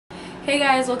Hey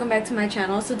guys, welcome back to my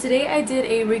channel. So today I did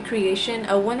a recreation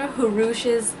of one of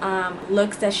Hrush's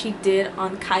looks that she did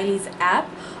on Kylie's app.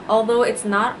 Although it's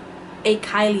not a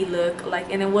Kylie look,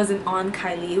 and it wasn't on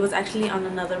Kylie, it was actually on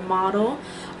another model.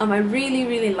 I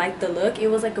really liked the look. It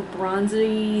was like a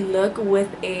bronzy look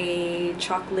with a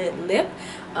chocolate lip.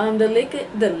 The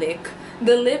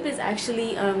lip is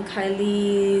actually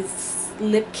Kylie's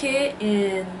lip kit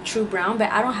in True Brown, but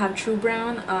I don't have True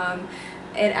Brown.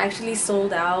 It actually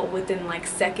sold out within like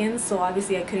seconds, so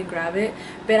obviously I couldn't grab it,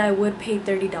 but I would pay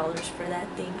 $30 for that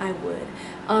thing. I would.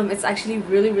 It's actually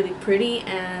really pretty,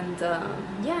 and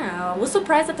yeah, I was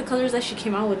surprised at the colors that she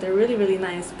came out with. They're really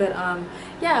nice. But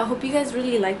yeah, I hope you guys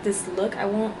really like this look. I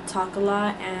won't talk a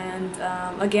lot,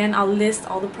 and again, I'll list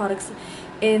all the products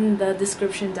in the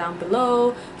description down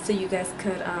below so you guys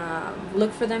could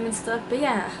look for them and stuff. But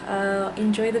yeah,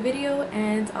 enjoy the video,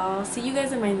 and I'll see you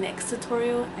guys in my next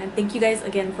tutorial, and thank you guys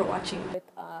again for watching. With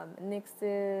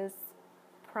NYX's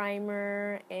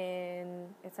primer, and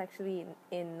it's actually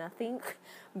in nothing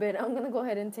but I'm gonna go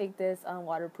ahead and take this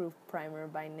waterproof primer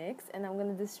by NYX, and I'm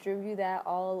gonna distribute that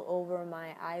all over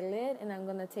my eyelid, and I'm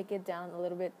gonna take it down a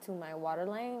little bit to my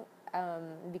waterline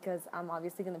because I'm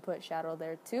obviously gonna put shadow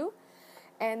there too.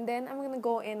 And then I'm going to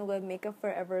go in with Makeup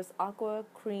Forever's Aqua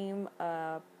Cream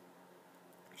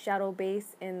Shadow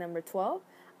Base in number 12.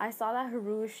 I saw that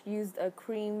Hrush used a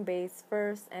cream base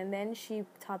first, and then she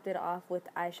topped it off with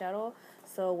eyeshadow.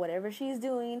 So whatever she's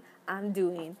doing, I'm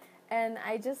doing. And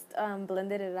I just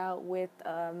blended it out with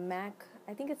MAC,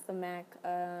 I think it's the MAC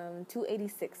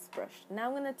 286 brush. Now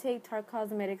I'm going to take Tarte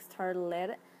Cosmetics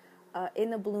Tartelette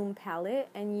in a Bloom palette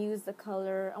and use the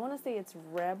color, I want to say it's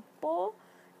Rebel.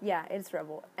 Yeah, it's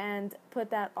Rebel, and put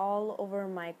that all over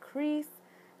my crease,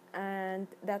 and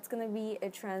that's going to be a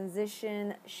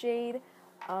transition shade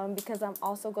because I'm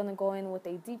also going to go in with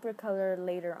a deeper color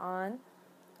later on.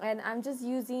 And I'm just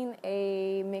using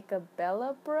a Makeup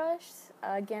Bella brush.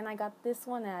 Again, I got this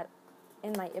one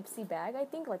in my Ipsy bag, I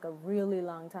think, like a really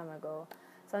long time ago.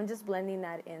 So I'm just blending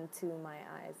that into my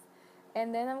eyes.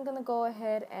 And then I'm going to go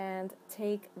ahead and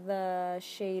take the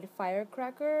shade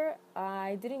Firecracker.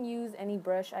 I didn't use any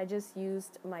brush. I just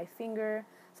used my finger.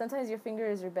 Sometimes your finger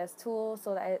is your best tool,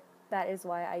 so that is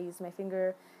why I use my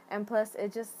finger. And plus,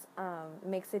 it just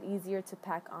makes it easier to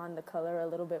pack on the color a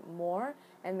little bit more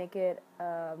and make it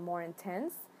more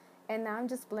intense. And now I'm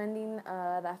just blending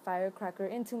that Firecracker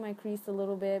into my crease a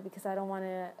little bit because I don't want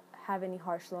to have any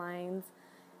harsh lines.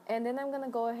 And then I'm going to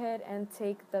go ahead and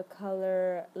take the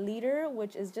color Leader,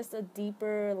 which is just a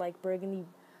deeper, like burgundy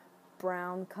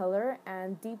brown color,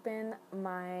 and deepen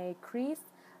my crease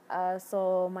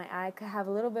so my eye could have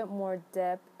a little bit more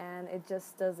depth and it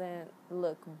just doesn't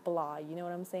look blah, you know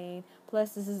what I'm saying?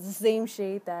 Plus, this is the same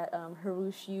shade that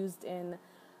Hrush used in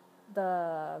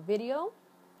the video.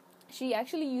 She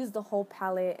actually used the whole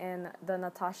palette in the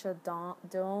Natasha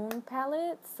Dawn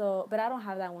palette, but I don't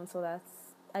have that one, so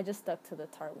I just stuck to the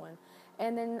Tarte one.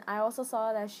 And then I also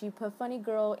saw that she put Funny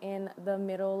Girl in the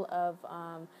middle of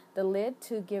the lid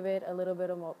to give it a little bit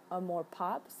of more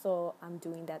pop, so I'm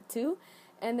doing that too.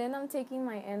 And then I'm taking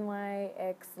my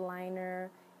NYX liner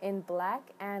in black,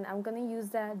 and I'm going to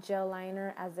use that gel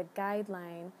liner as a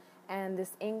guideline. And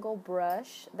this angle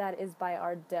brush that is by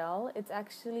Ardell, it's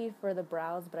actually for the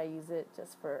brows, but I use it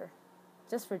just for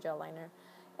gel liner.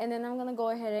 And then I'm going to go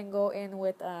ahead and go in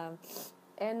with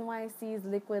NYC's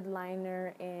liquid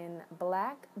liner in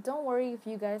black. Don't worry if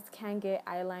you guys can't get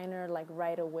eyeliner like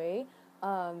right away.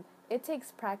 It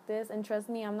takes practice, and trust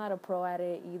me, I'm not a pro at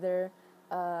it either.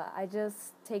 I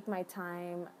just take my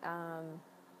time.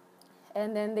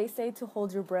 And then they say to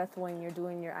hold your breath when you're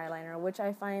doing your eyeliner, which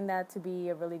I find that to be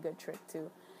a really good trick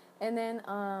too. And then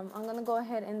I'm going to go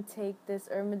ahead and take this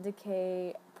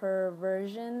Decay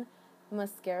Perversion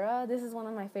mascara. This is one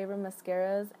of my favorite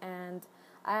mascaras, and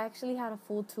I actually had a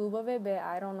full tube of it, but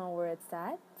I don't know where it's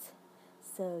at.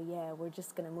 So yeah, we're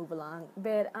just going to move along.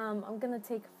 But I'm going to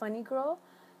take Funny Girl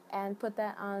and put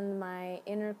that on my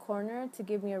inner corner to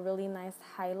give me a really nice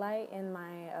highlight in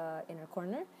my inner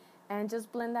corner. And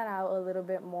just blend that out a little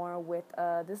bit more with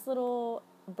this little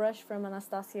brush from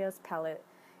Anastasia's palette.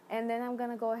 And then I'm going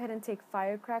to go ahead and take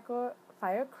Firecracker,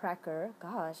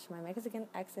 gosh, my Mexican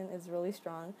accent is really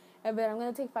strong. But I'm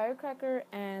going to take Firecracker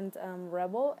and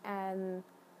Rebel and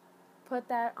put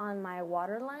that on my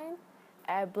waterline.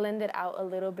 I blend it out a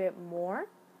little bit more.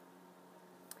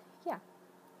 Yeah.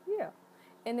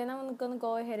 And then I'm going to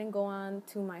go ahead and go on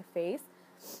to my face.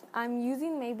 I'm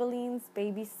using Maybelline's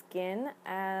Baby Skin.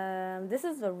 This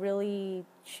is a really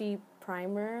cheap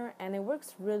primer, and it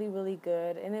works really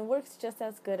good, and it works just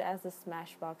as good as the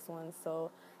Smashbox one.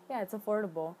 So yeah, it's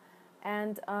affordable.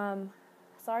 And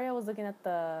sorry I was looking at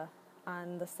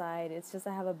on the side. It's just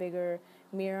I have a bigger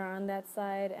mirror on that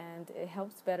side, and it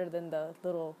helps better than the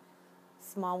little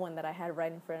small one that I had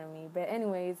right in front of me. But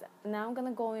anyways, now I'm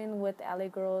gonna go in with LA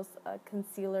Girl's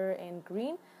concealer in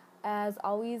green. As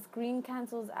always, green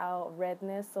cancels out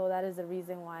redness, so that is the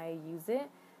reason why I use it.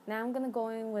 Now I'm gonna go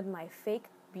in with my fake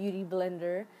beauty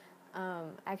blender.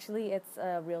 Actually, it's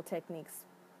a Real Techniques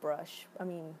brush. I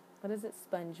mean, what is it?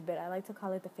 Sponge, but I like to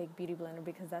call it the fake beauty blender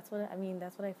because that's what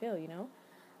I feel, you know.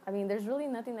 I mean, there's really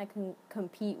nothing that can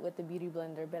compete with the beauty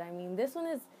blender, but I mean, this one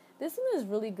is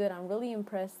really good. I'm really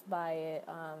impressed by it.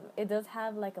 It does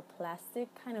have like a plastic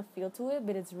kind of feel to it,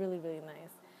 but it's really, really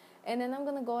nice. And then I'm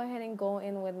gonna go ahead and go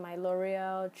in with my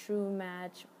L'Oreal True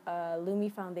Match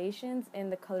Lumi foundations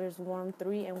in the colors Warm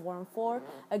 3 and Warm 4.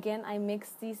 Again, I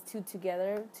mixed these two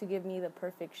together to give me the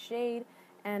perfect shade.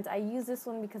 And I use this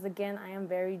one because, again, I am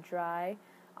very dry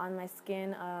on my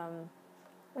skin.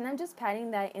 And I'm just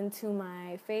patting that into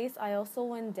my face. I also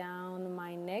went down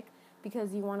my neck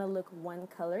because you want to look one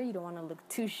color. You don't want to look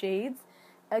two shades.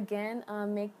 Again,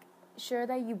 make sure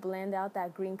that you blend out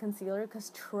that green concealer,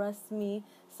 because trust me,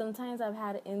 sometimes I've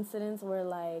had incidents where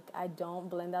like I don't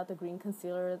blend out the green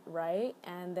concealer right,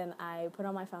 and then I put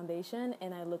on my foundation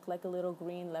and I look like a little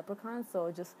green leprechaun. So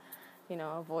just, you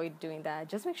know, avoid doing that.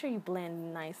 Just make sure you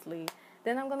blend nicely.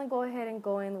 Then I'm going to go ahead and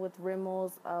go in with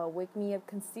Rimmel's Wake Me Up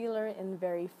Concealer in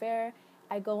Very Fair.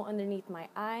 I go underneath my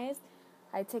eyes.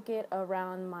 I take it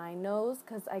around my nose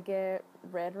because I get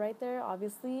red right there,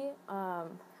 obviously.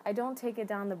 I don't take it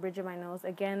down the bridge of my nose.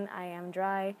 Again, I am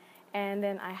dry. And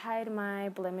then I hide my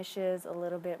blemishes a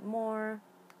little bit more.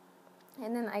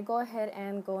 And then I go ahead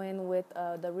and go in with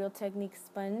the Real Techniques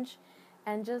sponge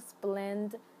and just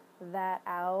blend that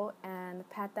out and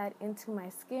pat that into my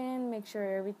skin. Make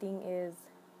sure everything is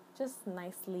just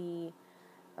nicely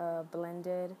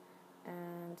blended.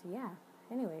 And yeah,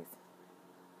 anyways,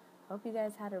 hope you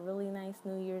guys had a really nice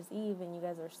New Year's Eve and you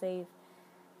guys are safe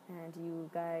and you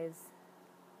guys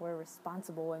were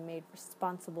responsible and made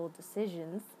responsible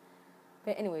decisions.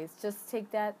 But anyways, just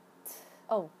take that.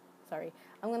 Oh, sorry.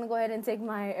 I'm gonna go ahead and take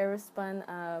my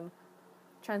Airsupun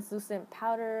translucent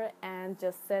powder and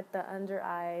just set the under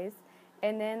eyes.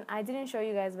 And then I didn't show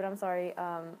you guys, but I'm sorry.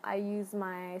 I use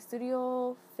my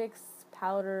Studio Fix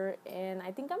powder, and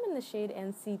I think I'm in the shade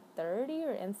NC30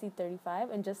 or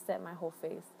NC35, and just set my whole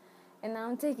face. And now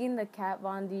I'm taking the Kat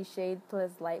Von D Shade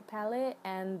Plus Light palette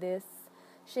and this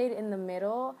shade in the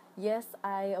middle. Yes,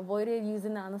 I avoided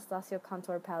using the Anastasia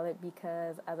contour palette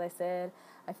because, as I said,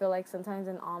 I feel like sometimes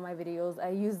in all my videos I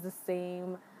use the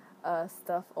same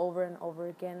stuff over and over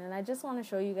again, and I just want to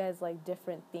show you guys like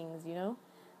different things, you know.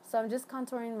 So I'm just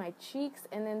contouring my cheeks,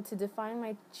 and then to define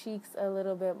my cheeks a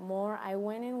little bit more, I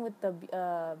went in with the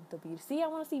beauty. See, I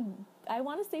want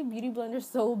to say beauty blender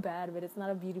so bad, but it's not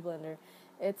a beauty blender.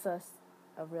 It's a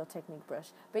Real Technique brush.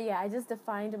 But yeah, I just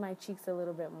defined my cheeks a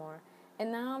little bit more.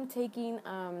 And now I'm taking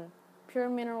Pure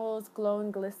Minerals Glow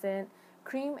and Glisten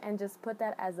cream and just put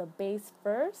that as a base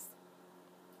first.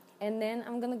 And then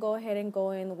I'm going to go ahead and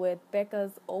go in with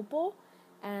Becca's Opal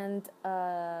and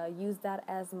use that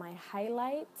as my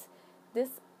highlight.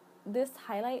 This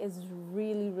highlight is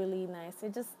really, really nice.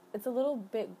 It's a little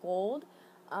bit gold,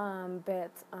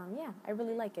 but yeah, I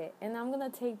really like it. And I'm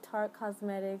going to take Tarte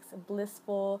Cosmetics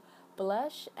Blissful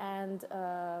blush and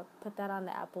put that on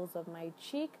the apples of my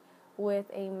cheek with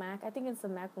a MAC. I think it's a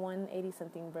MAC 180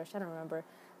 something brush. I don't remember.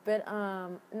 But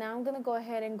now I'm going to go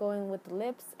ahead and go in with the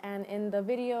lips. And in the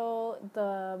video,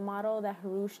 the model that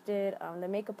Hrush did the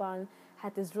makeup on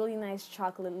had this really nice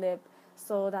chocolate lip.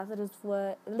 So that is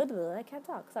what, I can't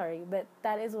talk, sorry. But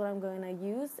that is what I'm going to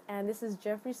use. And this is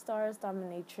Jeffree Star's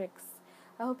Dominatrix.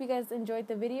 I hope you guys enjoyed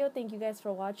the video. Thank you guys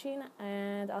for watching.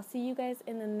 And I'll see you guys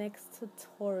in the next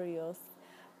tutorials.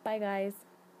 Bye, guys.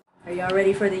 Are y'all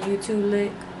ready for the YouTube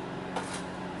lick?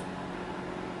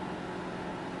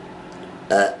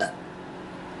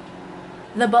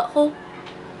 The butthole?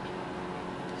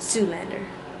 Zoolander.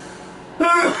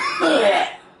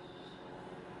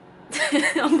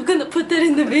 I'm gonna put that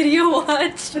in the video,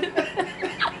 watch.